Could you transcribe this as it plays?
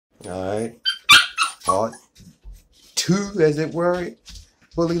two, as it were,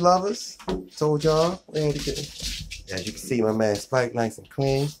 bully lovers. Told y'all. As you can see, my man Spike, nice and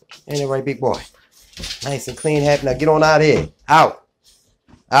clean. Ain't it right, big boy? Nice and clean, happy. Now get on out of here. Out.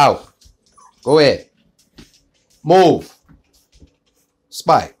 Out. Go ahead. Move.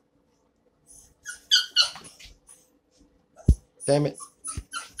 Spike. Damn it.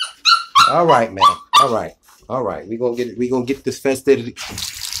 All right, man. All right. All right. We're gonna get this festivity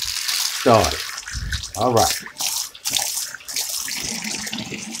started. All right.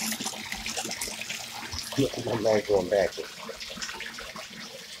 My man going backwards.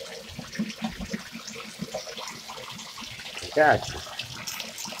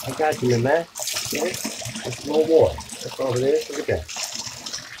 I got you, man. Okay? It's more water. That's all it is. Look at that.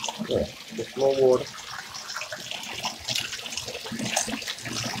 Yeah, just more water.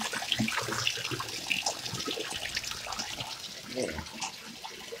 Yeah.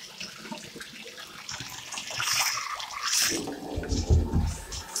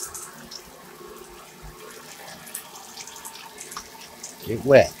 Get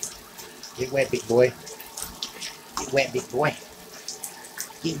wet. Get wet, big boy. Get wet, big boy.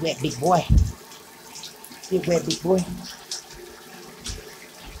 Get wet, big boy. Get wet, big boy.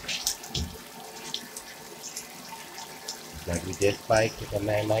 Like we did, Spike. Get that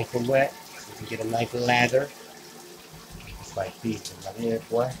man nice and wet. We can get a nice lather. Spike these in my head,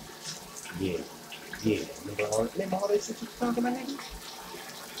 boy. Yeah. Yeah. Remember all this shit you talking about, nigga?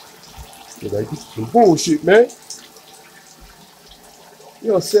 Yeah, like, this is some bullshit, man.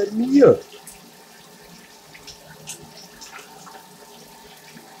 Y'all setting me up.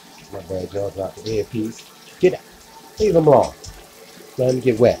 My bad, y'all dropped the earpiece. Get out. Leave them alone. Let him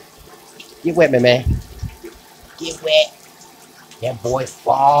get wet. Get wet, my man. Get wet. That boy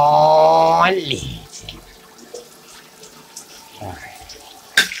FAWN Legend. Alright.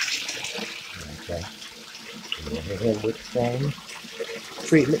 Okay. Hit him with the same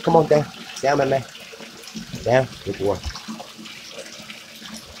treatment. Come on, down. Down, my man. Down. Good boy.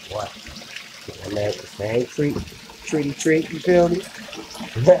 What? Get my man with the same treat, you feel me?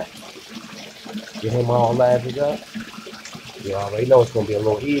 Get him all lathered up. You already know it's gonna be a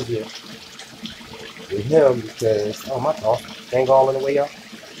little easier with him because my fault. Ain't all the way up.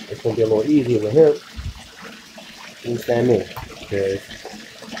 It's gonna be a little easier with him. You understand me? Because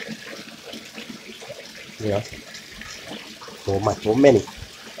for many.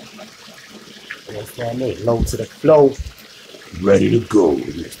 You understand me? Low to the flow. Ready to go.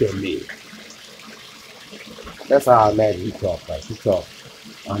 You understand me? That's how I imagine he talk like. He talk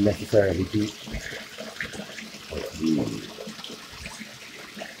unnecessarily deep.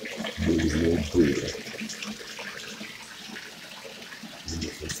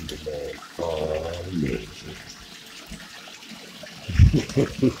 Listen to the man FAWN Legend.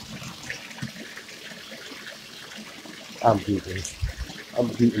 I'm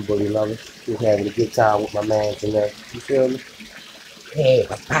beating bully lovers. Just having a good time with my man tonight. You feel me? Hey,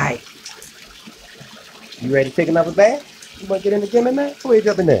 bye. You ready to take another bath? You want to get in the gym, man? Go ahead,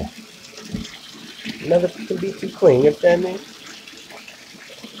 jump in there. Never can be too clean, you understand me?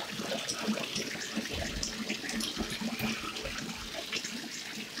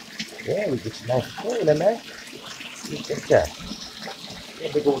 Yeah, we get you nice and clean, man. Get that chest.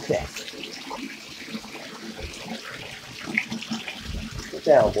 That big old chest. Sit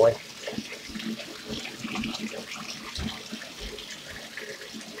down, boy.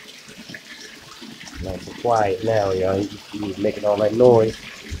 Nice and quiet now, y'all. He's making all that noise.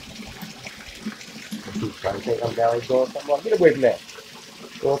 He's trying to think I'm down here doing something wrong. Get away from that.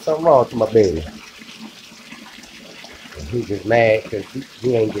 Doing something wrong to my baby. And he's just mad because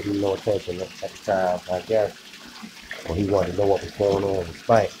he ain't getting no attention at the time, I guess. Or he wanted to know what was going on with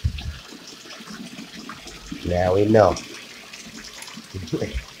Spike. Now we know.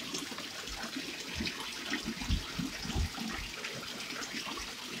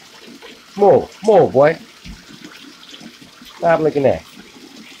 More, boy. Stop looking at.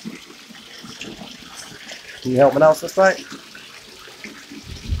 You helping out, Spike?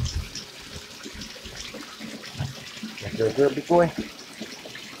 That's good, big boy.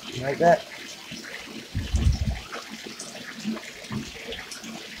 You like that?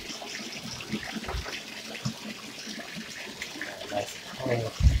 Nice and clean.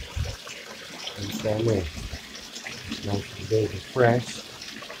 Understand me? Nice and big and fresh.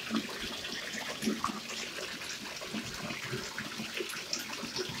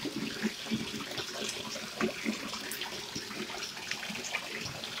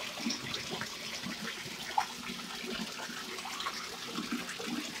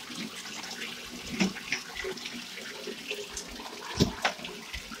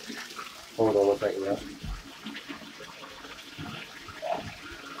 Hold on one second now.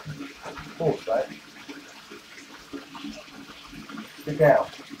 force, right? Sit down.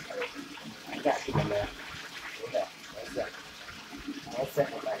 I got you, my man. Hold up. 1 second. 1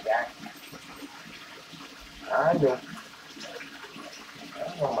 second, my guy. I know.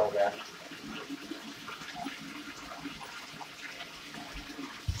 I know, my guy.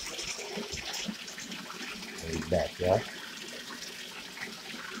 He's back, yeah?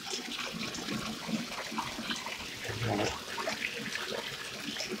 Oh, no.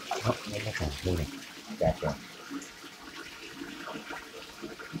 Back up.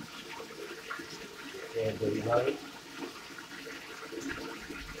 Yeah, do you know it?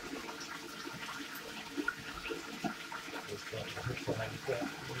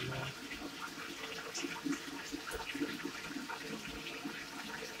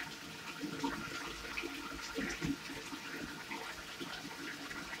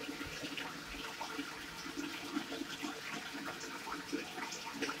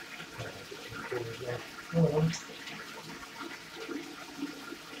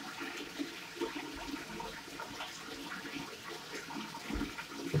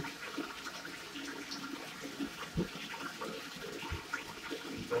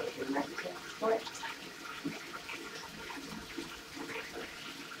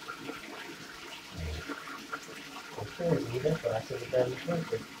 But I should have done the first.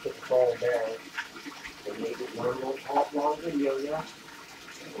 Put the phone down and make it one more long video, yeah?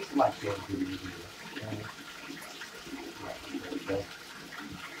 It's like that video.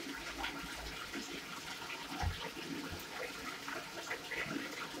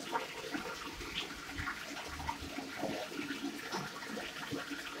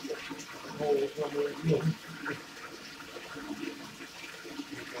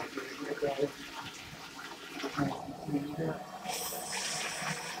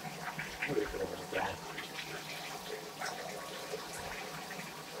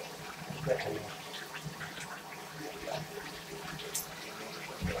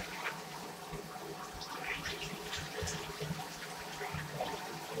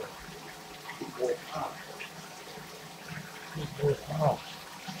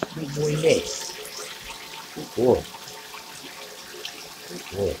 Good boy, next. Good boy. Good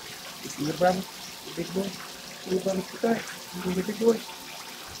boy. You see your brother? Big boy? See your brother today? You see the big boy?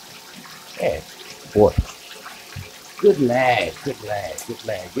 Yeah. Boy. Good lad. Good lad. Good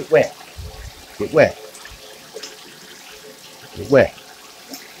lad. Get wet. Get wet. Get wet.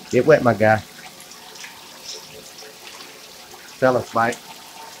 Get wet, my guy. Tell us, Mike.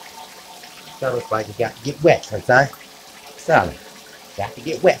 Tell us, Mike, you got to get wet, son. Tell him. Got to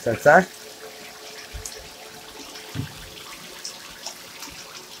get wet, son.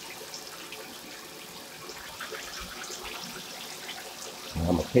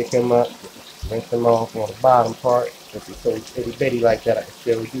 I'm going to pick him up, rinse him off on the bottom part. If he's so itty bitty like that, I can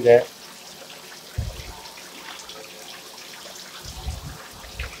still do that.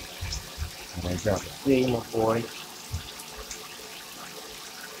 And as y'all can see, my boy.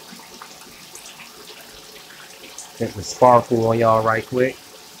 Get the sparkle on y'all right quick.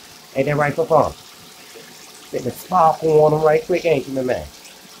 Ain't that right, Papa? Get the sparkle on them right quick, ain't you, my man?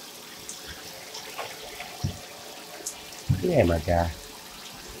 Yeah, my guy.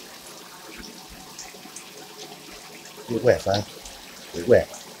 Get wet, son. Get wet.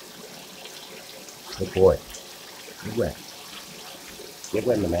 Good boy. Get wet. Get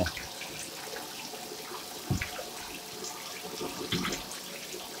wet, my man.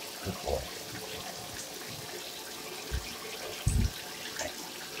 Good boy.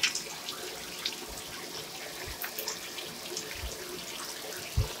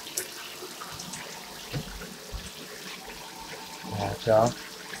 Alright, y'all.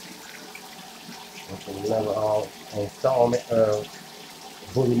 That's another installment of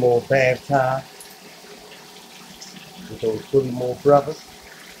Bully Moore Bath Time with those Bully Moore brothers.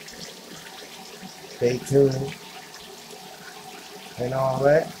 Stay tuned and all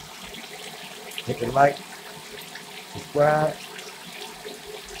that. Hit the like, subscribe,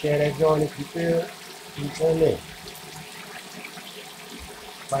 share that joint if you feel. Keep on in.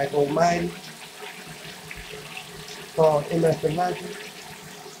 Mike Almighty. Called FAWN Legend.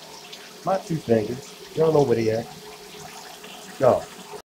 My 2 fingers. You don't know where they at. No.